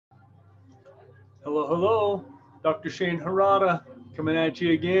Hello, hello. Dr. Shane Harada coming at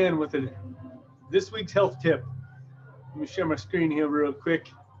you again with this week's health tip. Let me share my screen here real quick.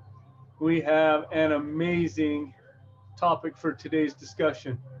 We have an amazing topic for today's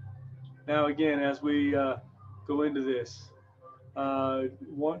discussion. Now, again, as we go into this,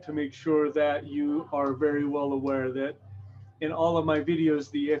 want to make sure that you are very well aware that in all of my videos,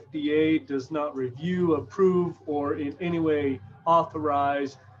 the FDA does not review, approve, or in any way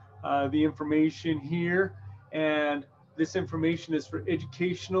authorize the information here. And this information is for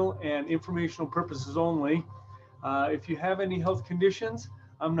educational and informational purposes only. If you have any health conditions,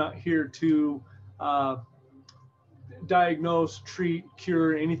 I'm not here to diagnose, treat,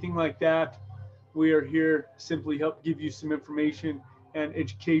 cure, anything like that. We are here simply help give you some information and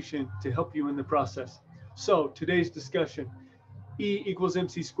education to help you in the process. So today's discussion, E equals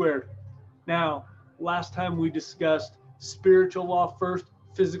mc squared. Now, last time we discussed spiritual law first,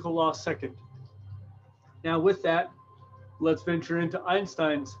 physical law second. Now with that, let's venture into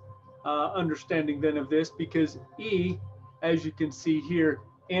Einstein's understanding then of this, because E, as you can see here,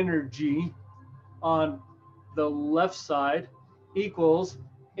 energy on the left side equals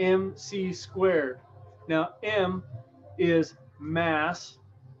mc squared. Now m is mass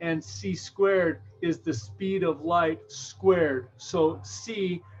and c squared is the speed of light squared. So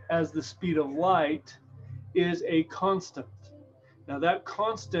c as the speed of light is a constant. Now that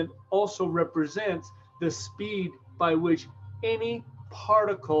constant also represents the speed by which any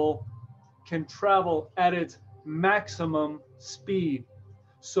particle can travel at its maximum speed.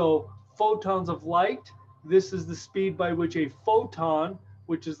 So photons of light, this is the speed by which a photon,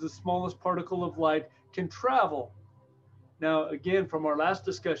 which is the smallest particle of light, can travel. Now, again, from our last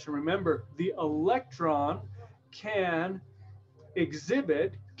discussion, remember, the electron can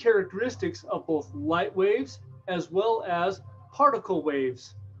exhibit characteristics of both light waves as well as particle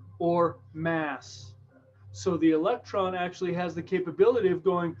waves or mass. So the electron actually has the capability of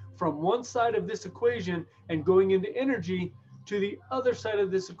going from one side of this equation and going into energy to the other side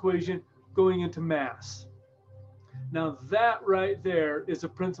of this equation going into mass. Now that right there is a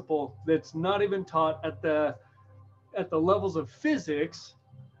principle that's not even taught at the levels of physics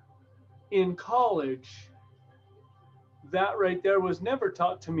in college. That right there was never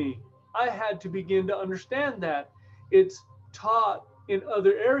taught to me. I had to begin to understand that. It's taught in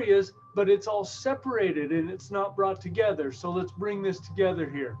other areas, but it's all separated and it's not brought together. So let's bring this together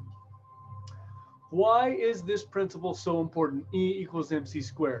here. Why is this principle so important? E equals mc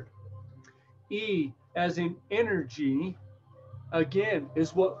squared. E, as in energy, again,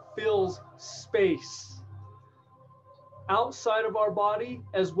 is what fills space outside of our body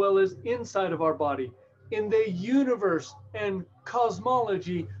as well as inside of our body, in the universe and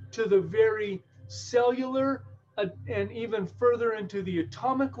cosmology, to the very cellular and even further into the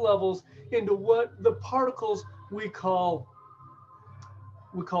atomic levels, into what the particles we call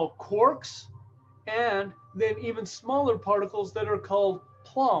quarks, and then even smaller particles that are called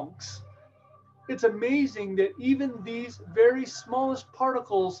Plancks. It's amazing that even these very smallest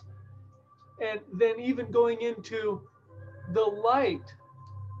particles, and then even going into the light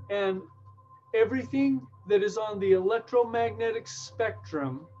and everything that is on the electromagnetic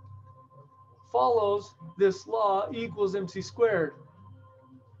spectrum, follows this law, E equals mc squared.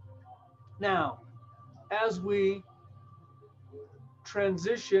 Now, as we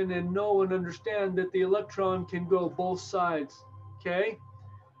transition and know and understand that the electron can go both sides, okay?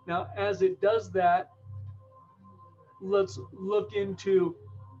 Now, as it does that, let's look into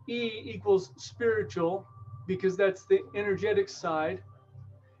E equals spiritual, because that's the energetic side.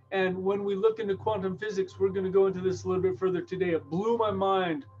 And when we look into quantum physics, we're going to go into this a little bit further today. It blew my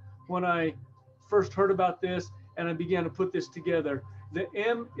mind when I first heard about this and I began to put this together. The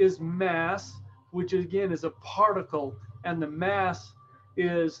M is mass, which again is a particle, and the mass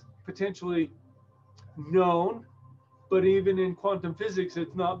is potentially known, but even in quantum physics,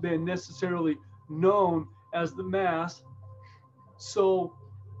 it's not been necessarily known as the mass. So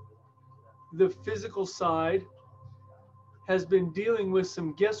the physical side has been dealing with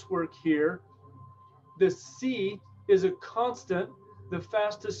some guesswork here. The C is a constant, the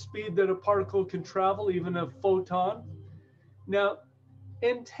fastest speed that a particle can travel, even a photon. Now,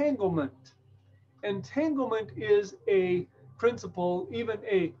 entanglement. Entanglement is a principle, even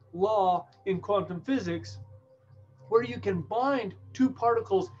a law in quantum physics, where you can bind two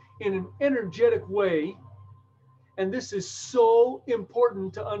particles in an energetic way. And this is so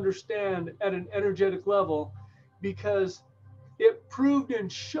important to understand at an energetic level, because it proved and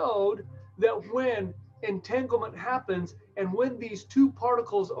showed that when entanglement happens and when these two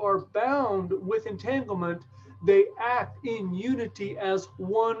particles are bound with entanglement, they act in unity as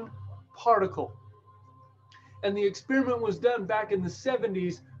one particle. And the experiment was done back in the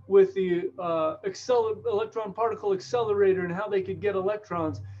 70s with the electron particle accelerator and how they could get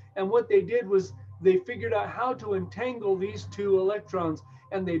electrons. And what they did was they figured out how to entangle these two electrons,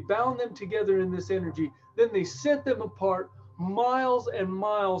 and they bound them together in this energy. Then they sent them apart miles and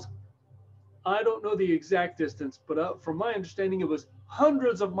miles. I don't know the exact distance, but from my understanding, it was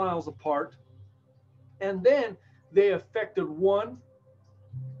hundreds of miles apart. And then they affected one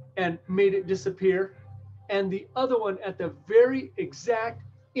and made it disappear, and the other one at the very exact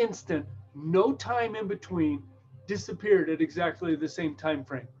instant, no time in between, disappeared at exactly the same time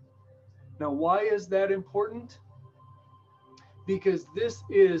frame. Now, why is that important? Because this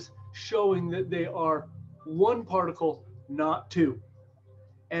is showing that they are one particle, not two.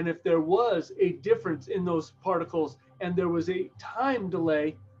 And if there was a difference in those particles and there was a time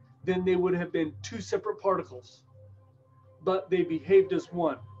delay, then they would have been two separate particles, but they behaved as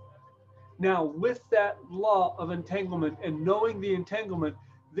one. Now, with that law of entanglement and knowing the entanglement,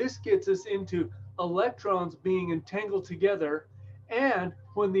 this gets us into electrons being entangled together. And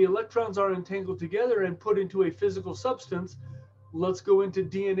when the electrons are entangled together and put into a physical substance, let's go into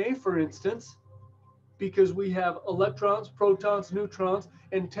DNA, for instance, because we have electrons, protons, neutrons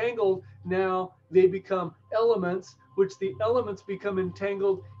entangled. Now they become elements, which the elements become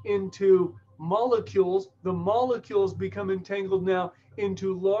entangled into molecules. The molecules become entangled now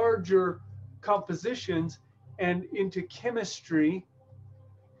into larger compositions and into chemistry.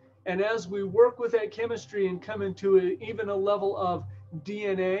 And as we work with that chemistry and come into even a level of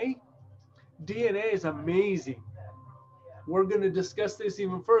DNA, DNA is amazing. We're going to discuss this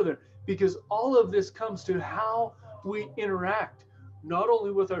even further, because all of this comes to how we interact, not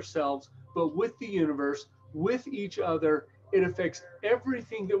only with ourselves, but with the universe, with each other. It affects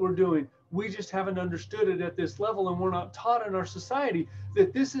everything that we're doing. We just haven't understood it at this level, and we're not taught in our society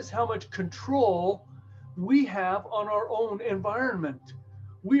that this is how much control we have on our own environment.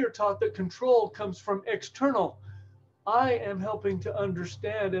 We are taught that control comes from external. I am helping to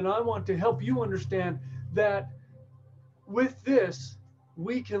understand, and I want to help you understand that with this,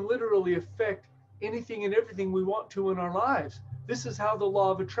 we can literally affect anything and everything we want to in our lives. This is how the law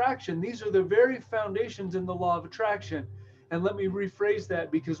of attraction, these are the very foundations in the law of attraction. And let me rephrase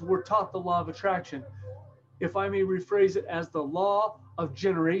that, because we're taught the law of attraction. If I may rephrase it as the law of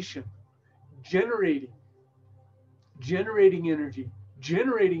generation, generating energy,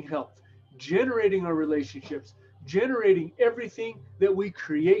 generating health, generating our relationships, generating everything that we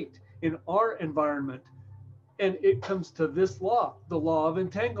create in our environment. And it comes to this law, the law of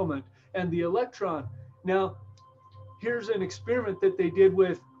entanglement and the electron. Now, here's an experiment that they did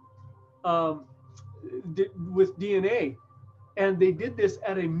with DNA. And they did this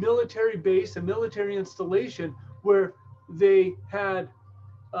at a military base, a military installation, where they had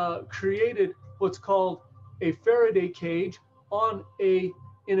created what's called a Faraday cage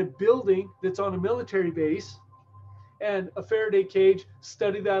in a building that's on a military base. And a Faraday cage,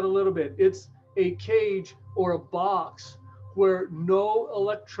 study that a little bit. It's a cage or a box where no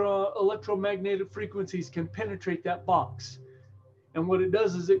electromagnetic frequencies can penetrate that box. And what it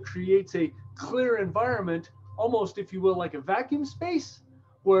does is it creates a clear environment, almost, if you will, like a vacuum space,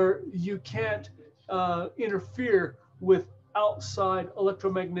 where you can't interfere with outside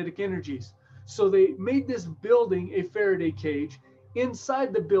electromagnetic energies. So they made this building a Faraday cage.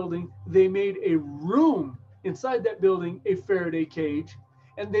 Inside the building, they made a room inside that building, a Faraday cage.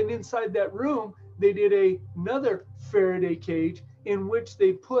 And then inside that room, they did another Faraday cage in which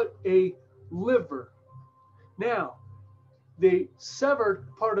they put a liver. Now, they severed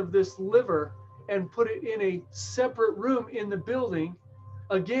part of this liver and put it in a separate room in the building.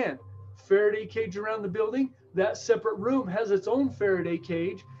 Again, Faraday cage around the building. That separate room has its own Faraday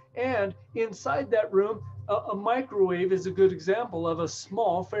cage. And inside that room, a microwave is a good example of a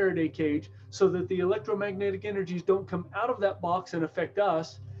small Faraday cage, so that the electromagnetic energies don't come out of that box and affect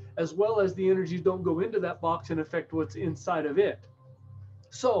us, as well as the energies don't go into that box and affect what's inside of it.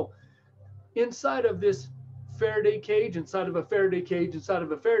 So inside of this Faraday cage, inside of a Faraday cage, inside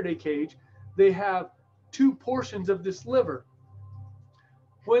of a Faraday cage, they have two portions of this liver.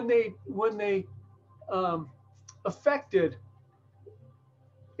 When they affected,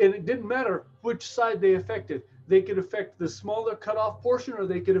 and it didn't matter which side they affected, they could affect the smaller cut off portion or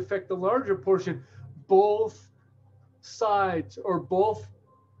they could affect the larger portion. Both sides or both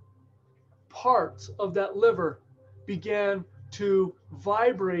parts of that liver began to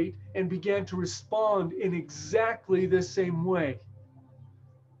vibrate and began to respond in exactly the same way.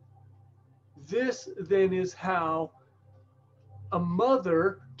 This then is how a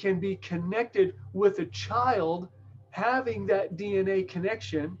mother can be connected with a child, having that DNA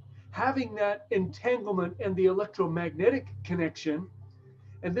connection, having that entanglement and the electromagnetic connection.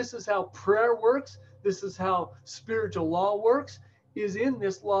 And this is how prayer works. This is how spiritual law works, is in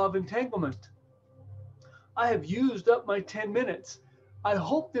this law of entanglement. I have used up my 10 minutes. I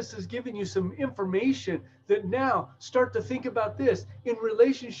hope this has given you some information that now start to think about this in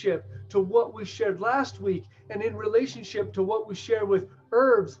relationship to what we shared last week and in relationship to what we share with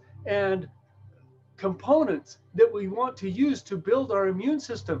herbs and components that we want to use to build our immune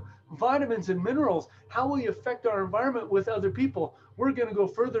system, vitamins and minerals, how we affect our environment with other people. We're going to go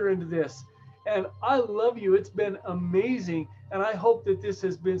further into this. And I love you. It's been amazing. And I hope that this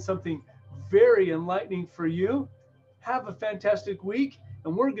has been something very enlightening for you. Have a fantastic week.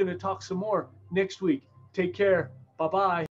 And we're going to talk some more next week. Take care. Bye-bye.